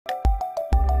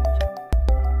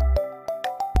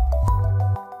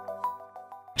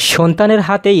সন্তানের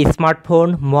হাতে স্মার্টফোন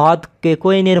মদ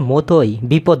কোকেইনের মতোই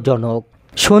বিপজ্জনক।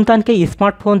 সন্তানকে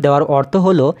স্মার্টফোন দেওয়ার অর্থ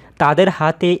হলো তাদের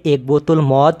হাতে এক বোতল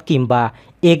মদ কিংবা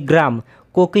 1 গ্রাম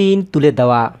কোকেইন তুলে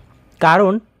দেওয়া।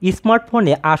 কারণ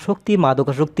স্মার্টফোনে আসক্তি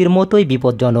মাদকাসক্তির মতোই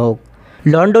বিপজ্জনক।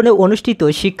 লন্ডনে অনুষ্ঠিত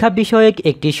শিক্ষা বিষয়ক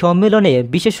একটি সম্মেলনে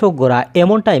বিশেষজ্ঞরা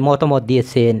এমনটাই মতামত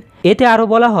দিয়েছেন। এতে আরও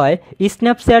বলা হয়,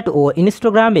 স্ন্যাপচ্যাট ও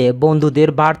ইনস্টাগ্রামে বন্ধুদের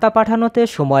বার্তা পাঠানোতে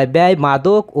সময় ব্যয়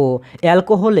মাদক ও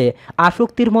অ্যালকোহলে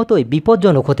আসক্তির মতোই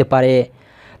বিপজ্জনক হতে পারে।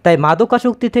 তাই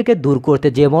মাদকাসক্তি থেকে দূর করতে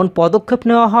যেমন পদক্ষেপ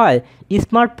নেওয়া হয়,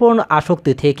 স্মার্টফোন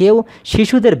আসক্তি থেকেও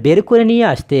শিশুদের বের করে নিয়ে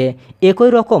আসতে একই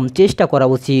রকম চেষ্টা করা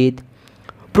উচিত।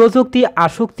 প্রযুক্তি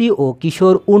আসক্তি ও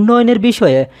কিশোর উন্নয়নের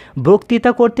বিষয়ে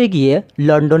বক্তৃতা করতে গিয়ে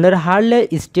লন্ডনের হার্লে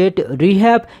স্টেট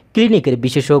রিহ্যাব ক্লিনিকের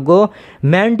বিশেষজ্ঞ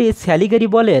ম্যান্ডি স্যালিগেরি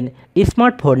বলেন,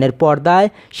 স্মার্টফোনের পর্দায়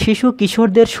শিশু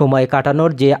কিশোরদের সময়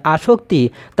কাটানোর যে আসক্তি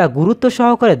তা গুরুত্ব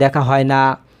সহকারে দেখা হয় না।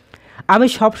 আমি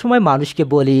সবসময় মানুষকে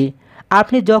বলি,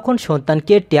 আপনি যখন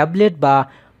সন্তানকে ট্যাবলেট বা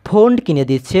ফোন কিনে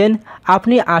দিচ্ছেন,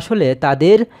 আপনি আসলে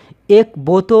তাদের 1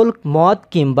 বোতল মদ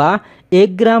কিংবা 1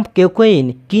 গ্রাম কোকেইন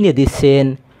কিনে দিচ্ছেন।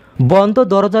 বন্ধ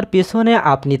দরজার পেছনে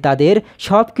আপনি তাদের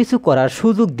সব কিছু করার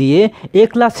সুযোগ দিয়ে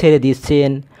একলা ছেড়ে দিচ্ছেন।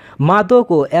 মাদক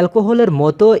ও অ্যালকোহলের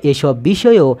মতো এসব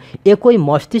বিষয়েও একই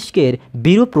মস্তিষ্কের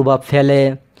বিরূপ প্রভাব ফেলে।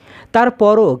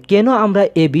 তারপরও কেন আমরা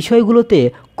এ বিষয়গুলোতে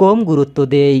কম গুরুত্ব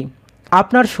দেই?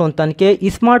 আপনার সন্তানকে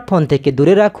স্মার্টফোন থেকে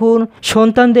দূরে রাখুন,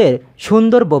 সন্তানদের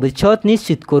সুন্দর ভবিষ্যৎ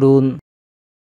নিশ্চিত করুন।